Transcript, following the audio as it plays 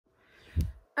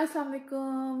अस्सलाम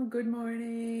वालेकुम, good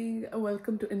morning,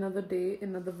 welcome to another day,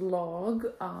 another vlog.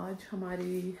 आज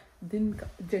हमारी दिन का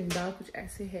एजेंडा कुछ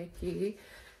ऐसे है कि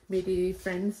मेरे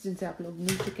फ्रेंड्स जिनसे आप लोग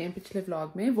मिल चुके हैं पिछले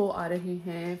व्लॉग में, वो आ रहे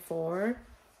हैं फॉर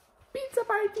पिज़्ज़ा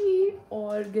पार्टी।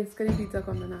 और गेस करें पिज़्ज़ा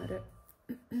कौन बना रहा है?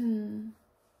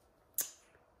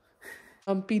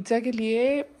 पिज़्ज़ा के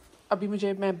लिए अभी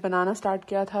मैं बनाना स्टार्ट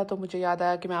किया था तो मुझे याद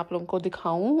आया कि मैं आप लोगों को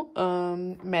दिखाऊं।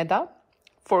 मैदा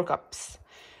 4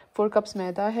 कप्स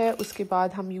मैदा है। उसके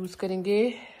बाद हम यूज़ करेंगे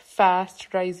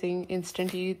फास्ट राइजिंग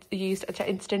इंस्टेंट यीस्ट। अच्छा,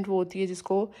 इंस्टेंट वो होती है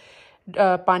जिसको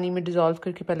पानी में डिज़ोल्व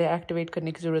करके पहले एक्टिवेट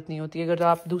करने की ज़रूरत नहीं होती। अगर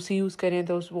आप दूसरी यूज़ करें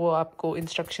तो वो आपको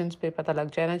इंस्ट्रक्शंस पे पता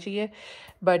लग जाना चाहिए।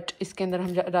 बट इसके अंदर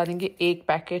हम डालेंगे 1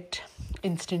 पैकेट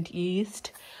इंस्टेंट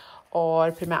यीस्ट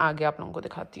और फिर मैं आगे आप लोगों को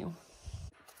दिखाती हूँ।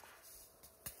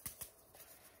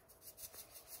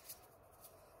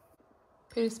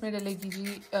 फिर इसमें डलेगी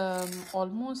जी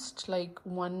almost like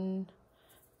 1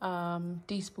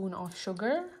 teaspoon of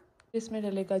sugar. इसमें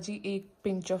डलेगा जी 1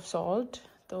 पिंच ऑफ सॉल्ट,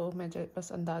 तो मैं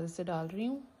बस अंदाजे से डाल रही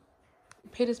हूँ।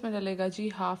 फिर इसमें डलेगा जी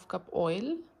 1/2 कप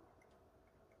ऑयल।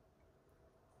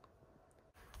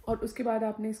 और उसके बाद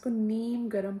आपने इसको नीम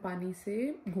गर्म पानी से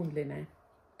गूंद लेना है।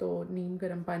 तो नीम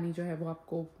गर्म पानी जो है वो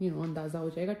आपको अंदाज़ा हो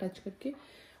जाएगा टच करके,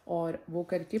 और वो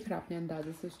करके फिर आपने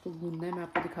अंदाजे से उसको गूंदना है। मैं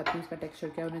आपको दिखाती हूँ इसका टेक्सचर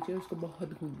क्या होना चाहिए। उसको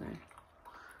बहुत गूंदना है।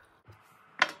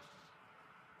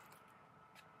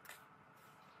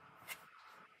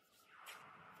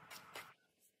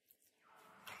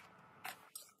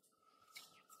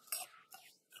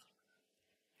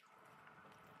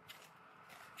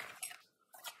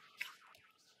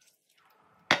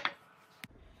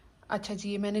 अच्छा जी,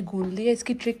 ये मैंने गूंद लिया।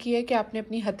 इसकी ट्रिक ये है कि आपने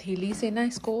अपनी हथेली से ना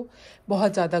इसको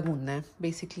बहुत ज़्यादा गूंदना है।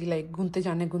 बेसिकली लाइक गूंदते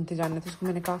जाने तो इसको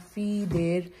मैंने काफ़ी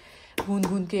देर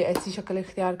गूंद के ऐसी शक्ल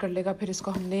इख्तियार कर लेगा। फिर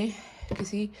इसको हमने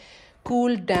किसी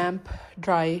कूल डैम्प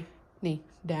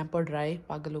और ड्राई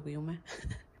पागल हो गई हूँ मैं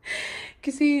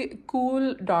किसी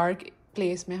कूल डार्क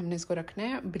प्लेस में हमने इसको रखना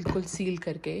है, बिल्कुल सील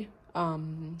करके,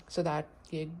 सो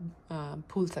दैट ये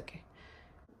फूल सके।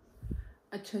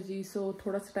 अच्छा जी, सो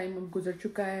थोड़ा सा टाइम अब गुजर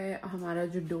चुका है। हमारा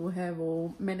जो डो है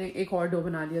वो मैंने एक और डो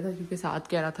बना लिया था क्योंकि साथ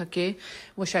कह रहा था कि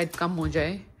वो शायद कम हो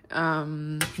जाए।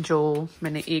 जो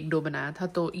मैंने एक डो बनाया था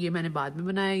तो ये मैंने बाद में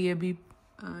बनाया। ये अभी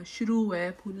शुरू हुआ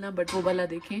है फूलना, बट वो वाला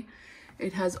देखें,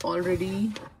 it has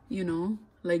already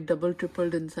like double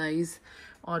tripled in size,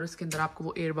 और उसके अंदर आपको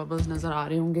वो एयर बबल्स नज़र आ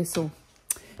रहे होंगे। सो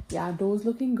या डो इज़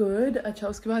लुकिंग गुड। अच्छा,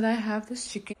 उसके बाद आई हैव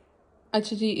दिस चिकन।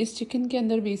 अच्छा जी, इस चिकन के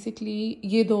अंदर बेसिकली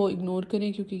ये दो इग्नोर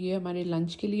करें क्योंकि ये हमारे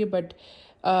लंच के लिए, बट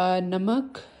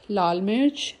नमक, लाल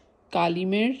मिर्च, काली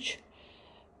मिर्च,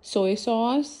 soya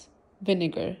sauce,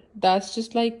 vinegar,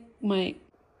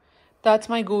 that's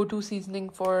my go-to seasoning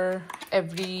for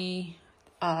every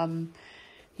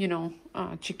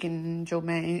chicken. जो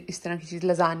मैं इस तरह की चीज़,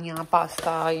 लजानिया,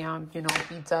 पास्ता या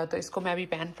पिज़्ज़ा, तो इसको मैं अभी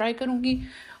पैन फ्राई करूँगी।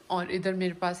 और इधर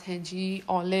मेरे पास हैं जी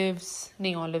ऑलिव्स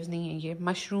नहीं है, ये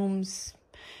मशरूम्स,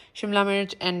 शिमला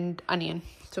मिर्च एंड अनियन।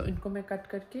 तो इनको मैं कट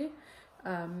करके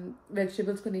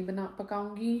वेजिटेबल्स को नहीं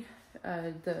पकाऊंगी।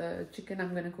 The chicken I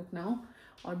am gonna cook now.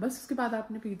 और बस उसके बाद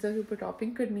आपने पिज़्ज़ा के ऊपर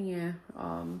टॉपिंग करनी है।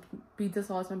 पिज़्ज़ा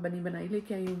सॉस मैं बनी बनाई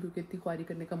लेके आई हूँ क्योंकि इतनी क्वारी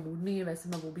करने का मूड नहीं है। वैसे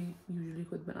मैं वो भी यूजुअली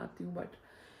खुद बनाती हूँ, बट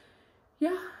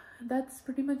या that's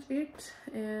pretty much it.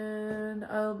 And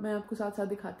मैं आपको साथ साथ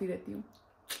दिखाती रहती हूँ।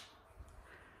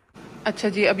 अच्छा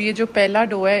जी, अब ये जो पहला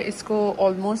डो है इसको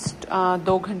ऑलमोस्ट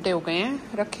 2 घंटे हो गए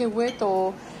हैं रखे हुए। तो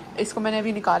इसको मैंने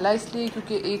अभी निकाला इसलिए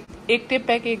क्योंकि एक टिप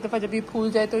है कि एक दफ़ा जब ये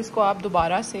फूल जाए तो इसको आप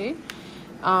दोबारा से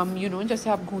जैसे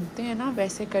आप गूंदते हैं ना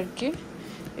वैसे करके,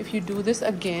 if you do this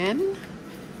again,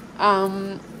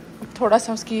 थोड़ा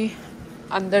सा उसकी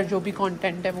अंदर जो भी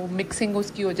कंटेंट है वो मिक्सिंग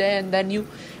उसकी हो जाए, and then you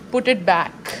put it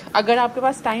back. अगर आपके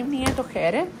पास टाइम नहीं है तो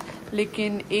खैर है,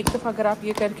 लेकिन एक दफ़ा अगर आप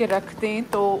ये करके रख दें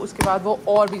तो उसके बाद वो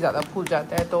और भी ज़्यादा फूल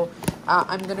जाता है। तो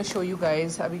I am gonna show you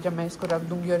guys अभी जब मैं इसको रख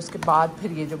दूँगी और उसके बाद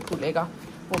फिर ये जो फूलेगा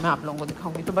वो मैं आप लोगों को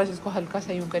दिखाऊंगी। तो बस इसको हल्का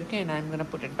सा यूँ करके and I am gonna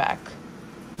put it back.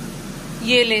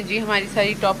 ये लें जी, हमारी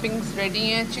सारी टॉपिंग्स रेडी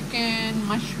हैं। चिकन,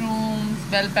 मशरूम्स,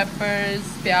 बेल पेपर्स,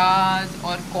 प्याज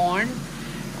और कॉर्न।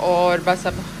 और बस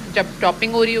अब जब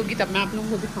टॉपिंग हो रही होगी तब मैं आप लोगों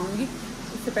को दिखाऊंगी।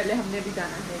 इससे पहले हमने अभी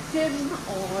जाना है जिम,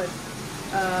 और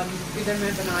इधर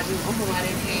मैं बना रही हूँ हमारे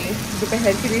लिए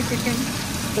दोपहर के लिए चिकन।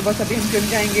 तो बस अभी हम जिम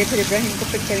जाएंगे, फिर इब्राहिम को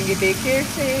पिक करेंगे डे केयर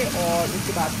से, और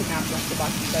उसके बाद फिर मैं आप लोगों को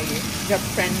बाकी चाहिए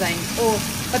जब फ्रेंड्स आएंगे। ओ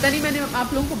पता नहीं मैंने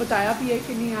आप लोगों को बताया भी है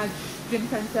कि नहीं, आज जिन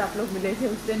फ्रेंड से आप लोग मिले थे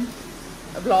उस दिन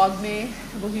व्लॉग में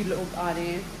वही लोग आ रहे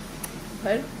हैं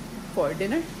घर फॉर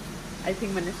डिनर। आई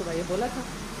थिंक मैंने सुबह ये बोला था।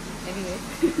 Anyway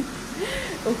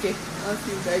okay,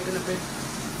 C you guys in a bit.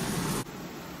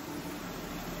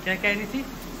 क्या कह रही थी?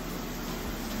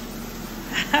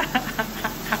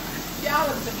 क्या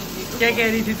बदतमीजी। क्या कह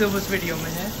रही थी तुम उस वीडियो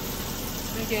में? है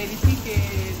मैं कह रही थी कि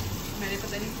मैंने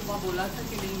पता नहीं सुबह बोला था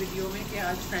कि नई वीडियो में कि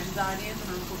आज फ्रेंड्स आ रही हैं, तो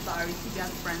मैं उनको बता रही थी कि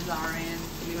आज फ्रेंड्स आ रहे हैं,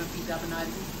 इसलिए मैं पिज़्ज़ा बना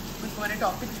रही हूँ। उनको मैंने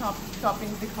टॉपिंग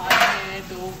दिखा दी है,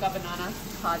 डो का बनाना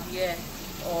सिखा दिया है,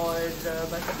 और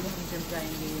बस अभी हम जिम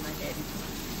जाएंगे। मैं कह रही थी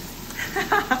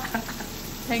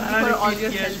thank you for all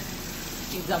your help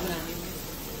pizza बनाने में।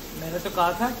 मैंने तो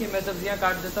कहा था कि मैं सब्जियां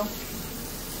काट देता हूँ।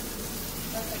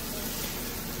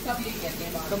 सब यही कहते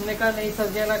हैं। तुमने कहा नहीं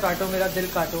सब्जियां ना काटो, मेरा दिल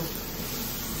काटो।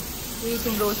 ये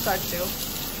तुम रोज काटते हो।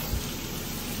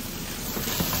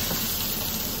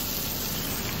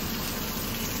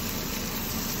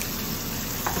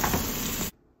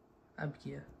 अब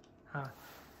किया। हाँ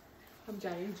हम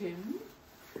जाएं gym.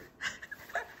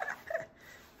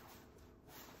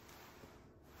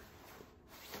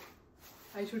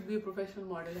 I should be a professional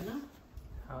model, है ना?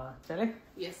 हाँ चले।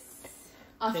 Yes.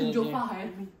 Asim Jofa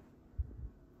hired me.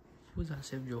 Who's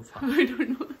Asim Jofa? I don't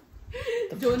know.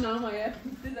 जो नाम आया है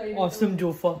आसिम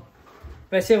जोफा।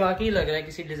 वैसे वाकई लग रहा है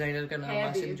किसी डिजाइनर का नाम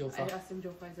Asim Jofa. Asim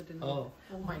Jofa is a designer.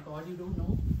 Oh my God, you don't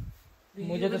know?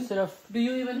 मुझे तो सिर्फ Do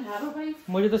you even have a wife?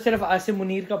 मुझे तो सिर्फ आसिम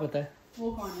मुनीर का पता है।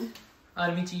 वो कौन है?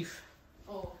 Army chief.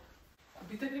 ओह,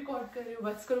 अभी तक रिकॉर्ड कर रहे हो,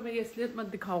 बस करो, मेरी असलियत मत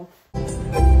दिखाओ।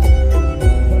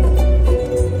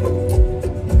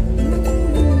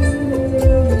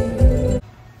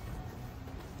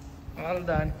 All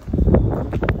done.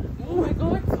 Oh my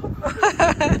God.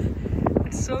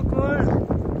 It's so cold.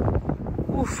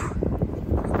 Oof.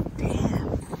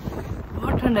 Damn.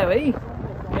 बहुत ठंड है भाई।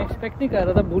 मैं एक्सपेक्ट नहीं कर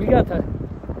रहा था, भूल गया था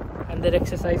अंदर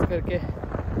एक्सरसाइज करके।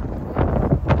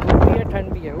 धूप भी है, ठंड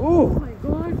भी है। Oh my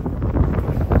God.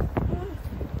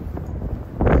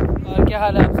 और क्या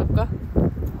हाल है आप सबका?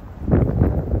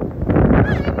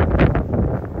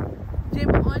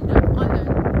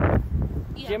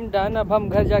 Gym done. अब हम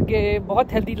घर जाके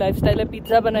बहुत हेल्दी लाइफस्टाइल है,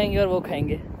 पिज्ज़ा बनाएंगे और वो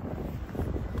खाएंगे।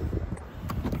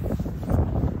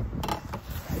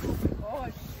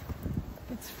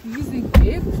 It's freezing,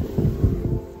 babe.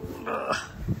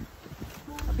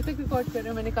 अभी तक रिकॉर्ड कर रहे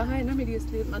हो, मैंने कहा है ना मेरी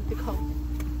असलियत मत दिखाओ।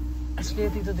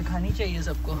 असलियत ही तो दिखानी चाहिए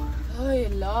सबको। ओए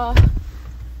अल्लाह,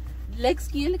 लेग्स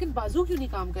किए लेकिन बाजू क्यों नहीं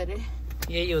काम कर रहे?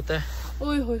 यही होता है।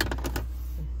 ओए होए,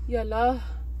 या अल्लाह,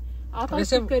 आप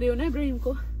आउटफिट कर रहे हो ना इब्राहिम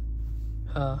को?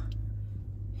 हाँ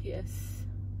यस।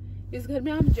 इस घर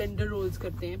में हम जेंडर रोल्स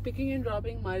करते हैं, पिकिंग एंड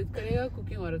ड्रॉपिंग मर्द करेगा,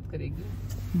 कुकिंग औरत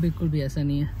करेगी। बिल्कुल भी ऐसा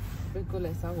नहीं है। बिल्कुल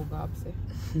ऐसा होगा आपसे।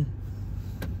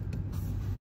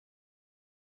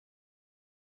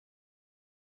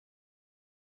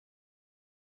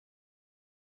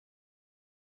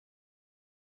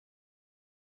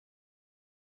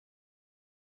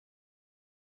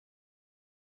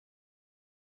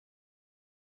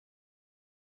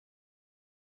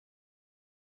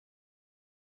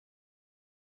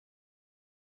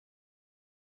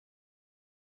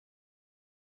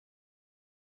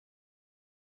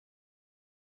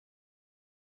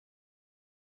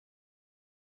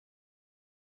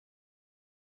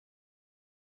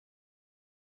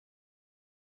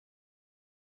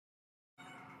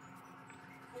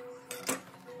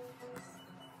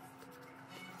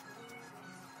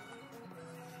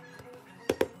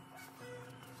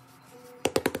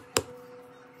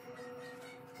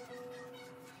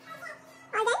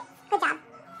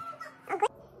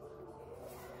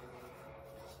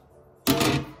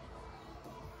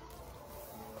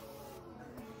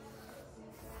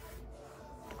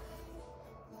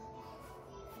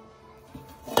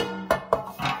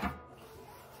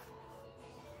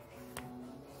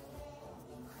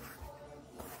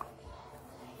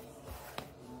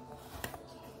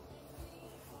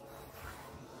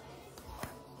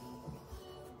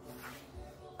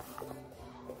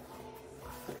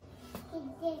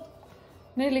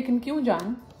 नहीं लेकिन क्यों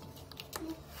जान?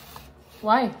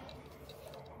 Why?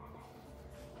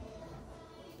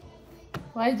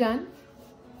 Why जान?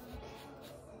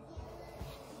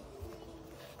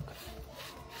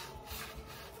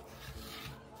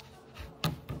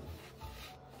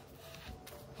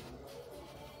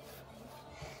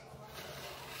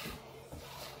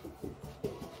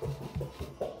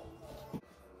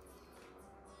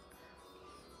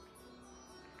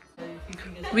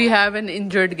 We have an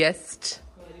injured guest.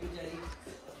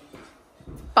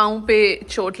 पाँव पे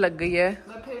चोट लग गई है।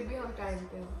 फिर भी हम टाइम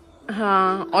पे।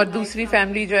 हाँ, और दूसरी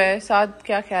फैमिली जो है साथ,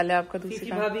 क्या ख्याल है आपका?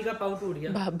 दूसरी भाभी का पाँव टूट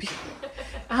गया। भाभी,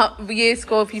 हाँ, ये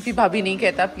इसको फीफी भाभी नहीं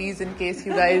कहता, please, in case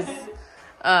you guys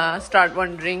start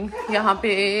wondering. यहाँ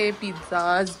पे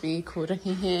पिज्जाज बेक हो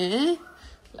रहे हैं।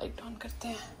 लाइट ऑन करते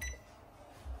हैं।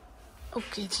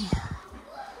 ओके जी,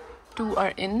 2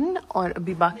 are in और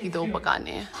अभी बाकी 2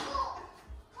 पकाने हैं।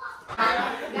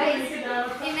 Guys,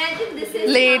 imagine this is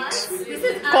Late. us. This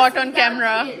is us Caught on without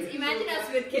camera. kids. Imagine us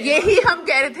with kids. यही हम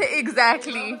कह रहे थे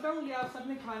एग्जैक्टली। ये आप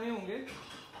सबने खाने होंगे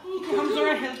कि हम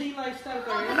थोड़ा हेल्थी लाइफस्टाइल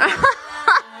कर रहे हैं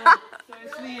तो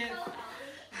इसलिए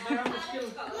बड़ा मुश्किल।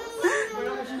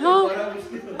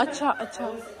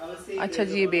 अच्छा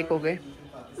जी, ये बेक हो गए।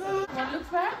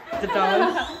 The towel.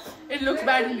 It looks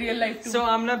bad in real life too. So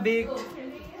Amna baked.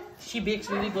 She bakes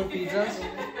really good pizzas.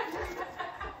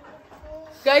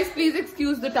 Guys, please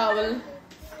excuse the towel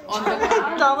on the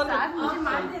Towel.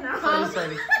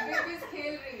 Sorry.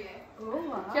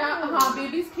 क्या? हाँ,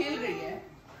 बेबीज खेल रही है।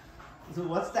 So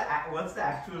what's the actual?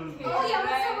 Oh yeah,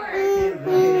 what's the word?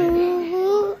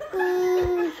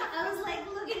 I was like,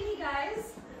 look at me, guys.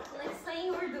 Like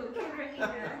saying Urdu.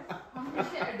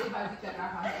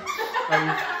 Are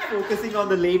you focusing on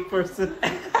the late person?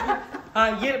 हाँ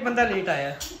ये बंदा late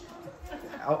आया।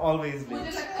 Always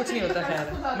late. कुछ नहीं होता खैर,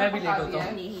 मैं भी लेट होता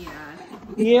हूँ।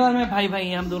 ये और मैं भाई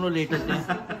हैं, हम दोनों लेट होते हैं।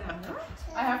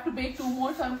 I have to bake 2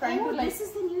 more, so I'm trying to like. This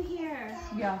is the new hair.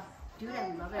 Yeah. Dude, I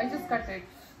love it. I just cut it.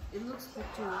 It looks good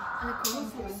too. And the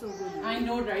clothes look so good. I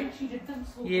know, right? She did them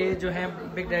so. ये जो है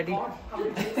big daddy,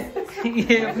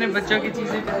 ये अपने बच्चों की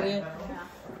चीजें कर रहे हैं।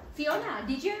 Fiona,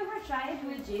 did you ever try it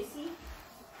with JC?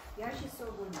 Yeah, she's so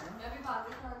good, man.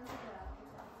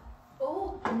 Oh,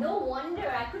 no wonder.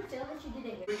 I could tell that she did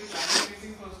it.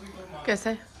 कैसा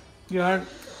है? You are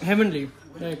heavenly.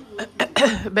 Like,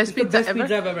 Best the pizza best ever.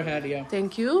 pizza I've ever had. Yeah.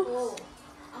 Thank you. Oh,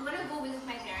 I'm gonna go visit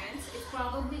my parents. It's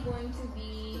probably going to be.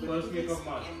 First week of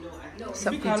March.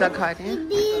 सब pizza खा रहे हैं।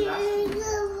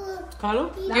 खा लो।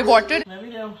 ये water. मैं भी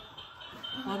ले आऊँ।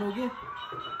 और हो गया?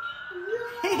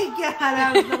 क्या हाल है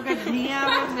आप सबका? ठीक है,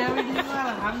 मैं भी ठीक हूँ,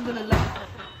 अल्हम्दुलिल्लाह।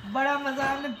 बड़ा मजा,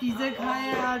 हमने पिज़्ज़ा खाए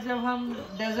हैं, आज जब हम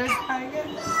डेजर्ट खाएंगे।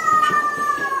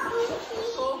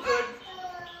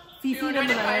 फीफी ने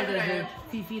बनाया डेजर्ट,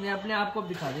 फीफी ने अपने आप को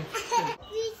दिखा दे।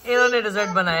 इन्होंने डेजर्ट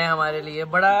बनाया हमारे लिए,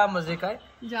 बड़ा मजे का है।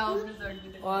 जाओ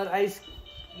डेजर्ट। और आइस,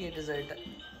 ये डेजर्ट है।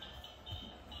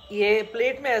 ये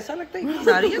प्लेट में ऐसा लगता है कि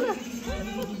सारी है ना?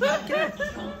 क्या है?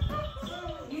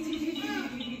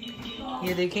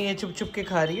 ये देखें, ये चुप चुप के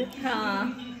खा रही है। हाँ।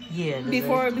 ये है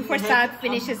Before Sad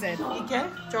finishes it. ये क्या है?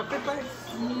 Chocolate pie.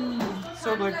 So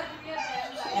good.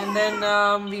 And then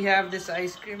we have this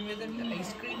ice cream with it.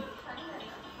 Ice cream.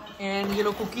 And ये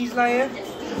लोग cookies लाए हैं।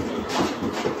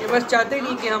 ये बस चाहते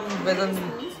नहीं कि हम वजन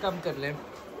कम कर लें।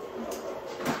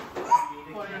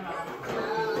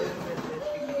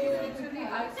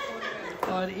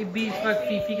 और इब्बी इस वक्त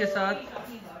फीफी के साथ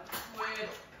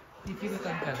फीफी को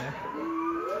तंग कर रहा है।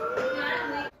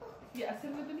 ये असल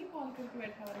में तो नहीं कॉल करके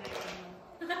बैठा हुआ है।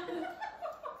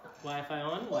 Wi-Fi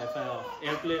on, Wi-Fi off.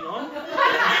 Airplane on.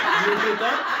 Bluetooth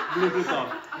on, Bluetooth off.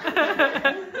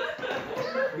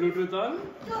 Bluetooth on.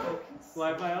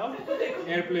 Wi-Fi off.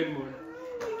 Airplane mode.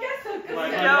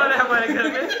 क्या हो रहा है हमारे घर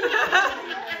में?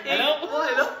 Hello.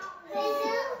 Hello.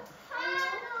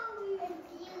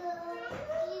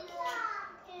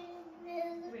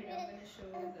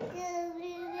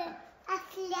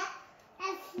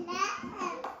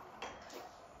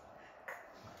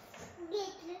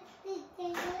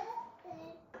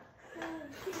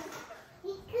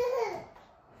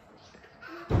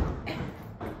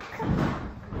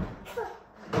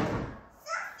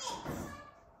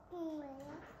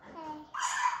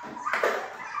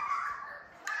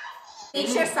 Make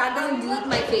sure Sad doesn't delete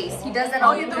my face. He does that और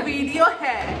all ये the तो time. वीडियो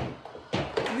है।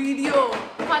 वीडियो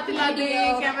हाथ हिला दे,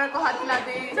 कैमरा को हाथ हिला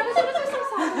दे।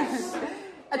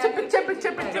 अच्छा पिक्चर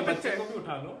पिक्चर पिक्चर पिक्चर को भी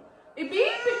उठा लो।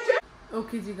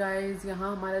 ओके जी गाइज,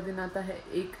 यहाँ हमारा दिन आता है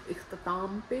एक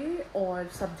इख्तिताम पे और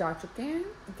सब जा चुके हैं।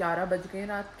 11 बज गए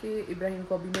रात के। इब्राहिम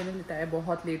को अभी मैंने लिटाया,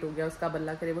 बहुत लेट हो गया उसका।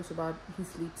 अल्लाह करे वो सुबह ही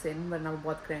स्लीप से, वरना वो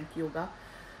बहुत क्रैंकी होगा।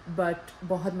 बट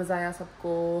बहुत मज़ा आया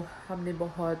सबको। हमने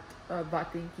बहुत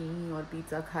बातें की और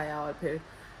पिज़्ज़ा खाया और फिर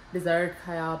डिज़र्ट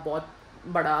खाया। बहुत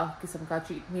बड़ा किस्म का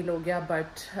चीट मील हो गया। But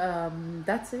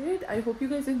that's it. I hope you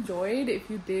guys enjoyed.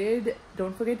 If you did,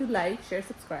 don't forget to like, share,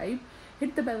 subscribe,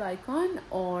 hit the bell icon.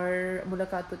 और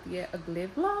मुलाकात होती है अगले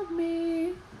व्लॉग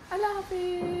में। अल्लाह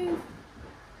हाफिज़।